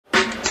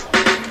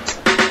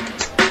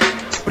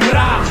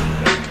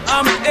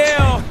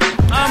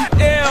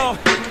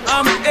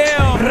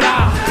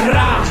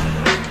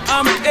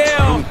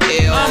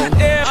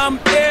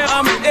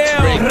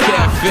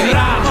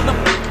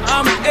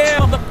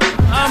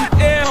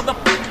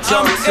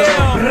so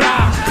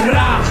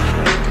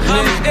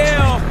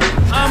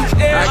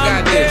I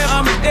got this.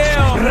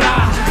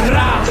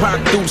 Pop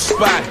through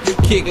spot,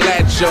 kick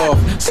latch off,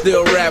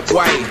 still rap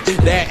white.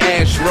 That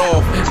ash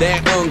raw,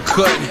 that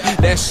uncut,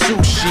 that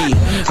sushi.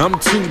 I'm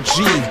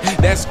 2G,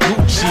 that's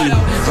Gucci.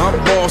 I'm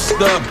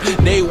bossed up,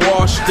 they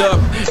washed up.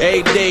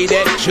 Every day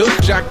that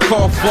juke I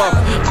cough up.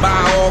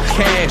 Buy all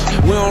cash,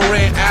 we don't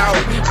rent out.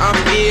 I'm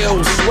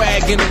ill,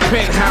 swag in the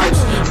penthouse.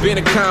 Been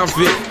a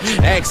convict,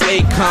 ask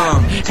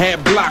Akon.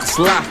 Had blocks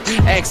locked,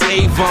 ask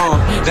Avon.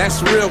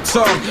 That's real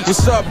talk.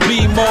 What's up,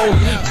 B-Mo?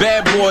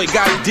 Bad boy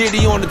got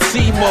Diddy on the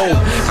T-Mo.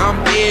 I'm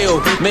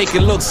ill, make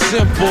it look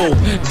simple.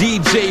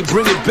 DJ,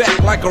 bring it back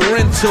like a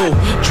rental.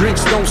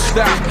 Drinks don't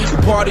stop, we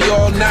party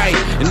all night.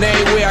 And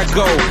everywhere I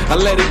go, I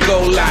let it go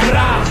like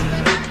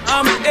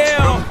I'm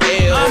ill, I'm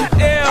ill, I'm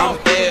ill, I'm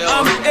ill,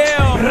 I'm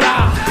ill,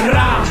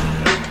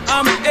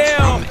 I'm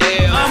ill, I'm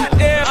ill, I'm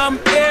ill, I'm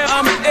ill,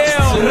 I'm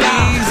ill. Too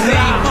easy.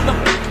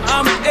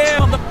 I'm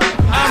ill,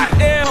 I'm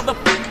ill,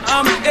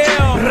 I'm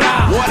ill.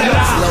 What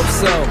else? Low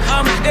so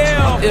I'm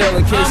ill, ill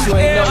in case you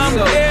ain't know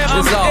so.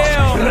 It's all.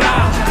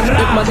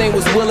 If my name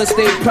was Willis,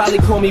 they'd probably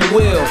call me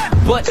Will.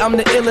 But I'm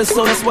the illest,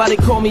 so that's why they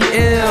call me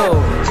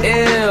ill.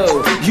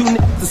 Ill. You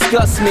niggas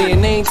discuss me,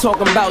 and they ain't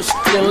talking about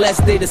shit unless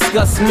they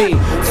discuss me.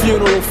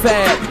 Funeral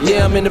fab,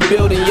 yeah, I'm in the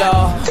building,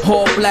 y'all.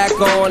 All black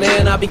on,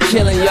 and I be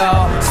killing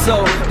y'all.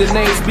 So the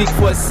name speak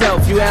for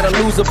itself. You had a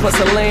loser plus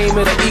a lame,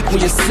 it'll equal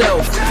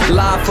yourself.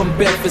 Live from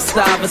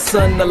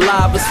Bedford-Stuyvesant, the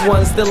livest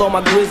one. Still on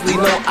my grizzly,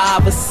 no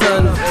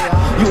Iverson.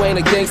 You ain't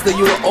a gangster,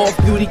 you an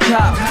off-duty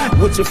cop.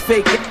 With your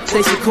fake,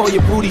 they should call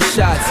you booty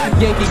shots.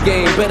 Yankee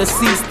game, better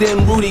seats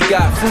than Rudy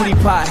got. Fruity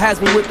pot has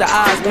me with the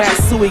eyes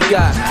Matsui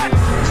got.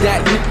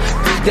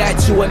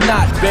 That you are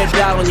not. Red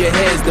dot on your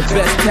head's the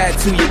best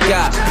tattoo you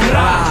got.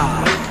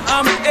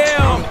 I'm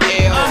ill, I'm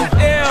ill, I'm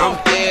ill,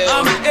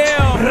 I'm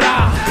ill,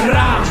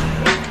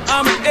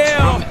 I'm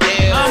ill, I'm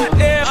ill, I'm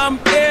ill, I'm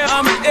ill,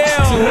 I'm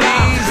ill. Too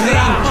easy.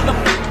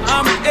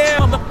 I'm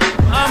ill,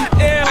 I'm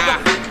ill,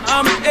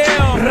 I'm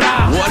ill.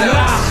 What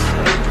else?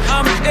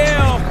 I'm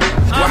ill,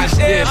 Watch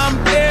this. I'm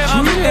ill,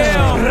 I'm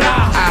ill.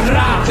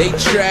 They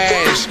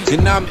trash,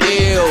 and I'm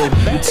ill.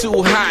 I'm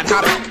too hot,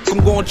 how the f I'm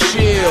gon'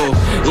 chill?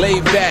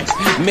 Lay back,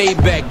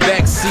 Maybach,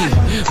 backseat.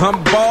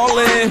 I'm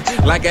ballin'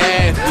 like an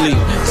athlete.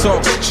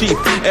 Talks cheap,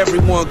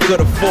 everyone could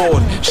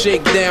afford.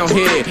 Shake down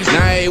here,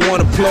 now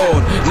everyone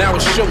applaud. Now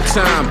it's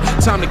showtime,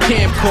 time to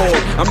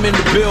camcord. I'm in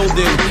the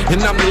building,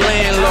 and I'm the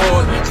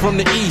landlord. From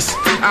the east,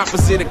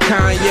 opposite of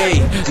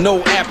Kanye.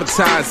 No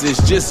appetizers,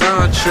 just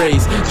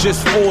entrees.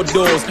 Just 4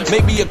 doors,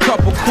 maybe a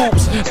couple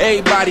coupes.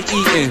 Everybody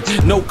eating,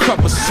 no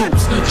cup of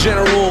soups.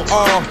 General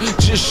R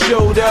just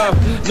showed up.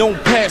 Don't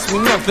pass me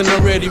nothing,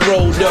 already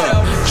rolled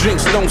up.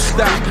 Drinks don't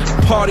stop,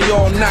 party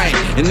all night.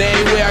 And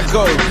everywhere I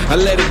go, I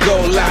let it go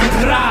like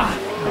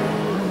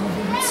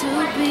To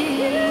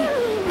be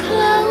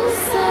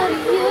closer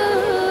to you.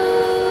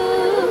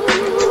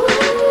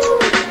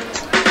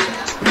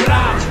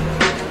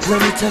 Let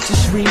me touch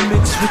this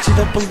remix, switch it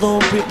up a little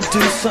bit and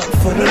do something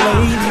for the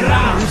ladies.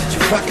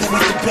 You're rockin'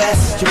 with the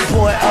best, your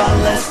boy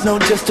RLS know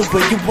just the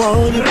way you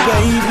want it,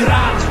 baby.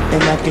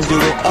 And I can do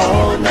it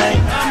all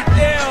night,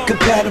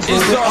 compatible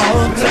with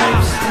all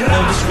types, no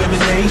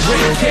discrimination.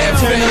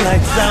 Turn the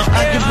lights out,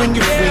 I can bring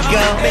you freak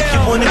out, make you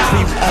wanna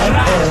creep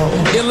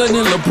out. iller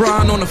than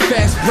LeBron on a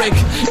fast break,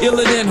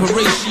 iller than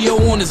Horatio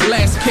on his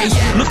last case.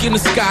 Look in the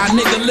sky,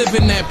 nigga, live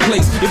in that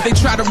place. If they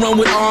try to run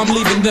with arm,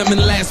 leaving them in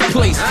last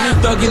place.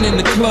 Thuggin' in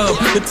the club,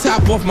 the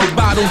top off my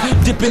bottle,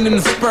 dipping in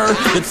the spur,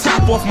 the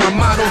top off my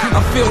model.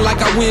 I feel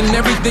like I win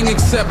everything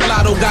except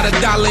lotto. Got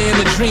 $1 in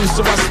a dream,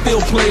 so I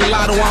still play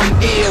lotto. I'm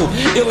ill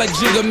like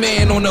Jigga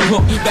Man on the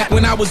hook. Back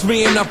when I was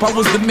reeing up, I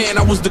was the man,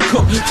 I was the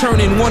cook.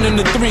 Turning 1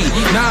 into 3,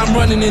 now I'm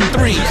running in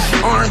 3.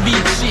 R&B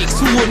chicks,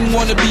 who wouldn't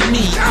wanna be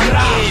me?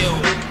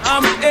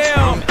 I'm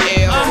ill, I'm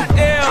ill, I'm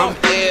ill, I'm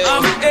ill,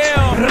 I'm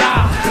ill,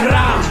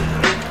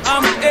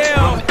 I'm ill, I'm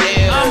ill, I'm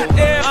ill, I'm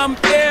ill, I'm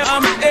ill,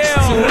 I'm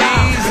ill. Too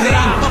easy.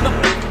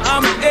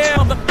 I'm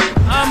ill,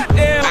 I'm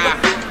ill,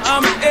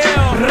 I'm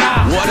ill.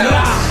 What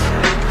else?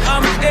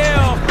 I'm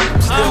ill,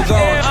 Still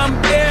going. I'm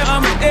ill,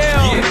 I'm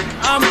ill, Yeah.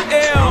 I'm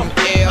ill,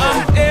 I'm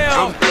ill, I'm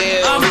ill,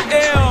 I'm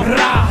ill, I'm ill,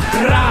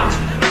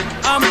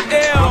 I'm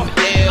ill,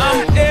 I'm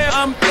ill,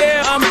 I'm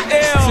ill, I'm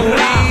ill. Too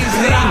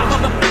easy. I'm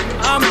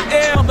ill,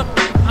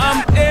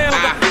 I'm ill,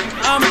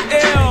 I'm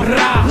ill.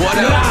 What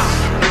else?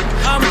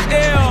 I'm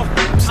ill,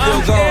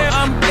 Still going.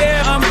 I'm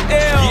ill, I'm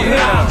ill.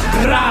 Yeah.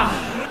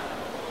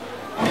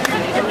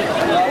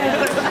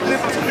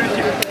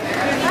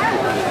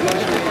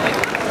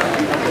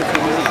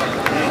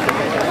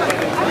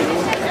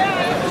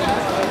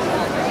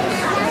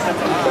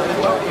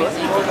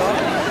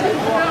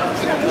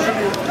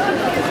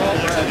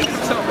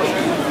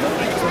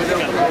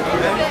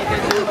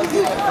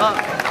 Up.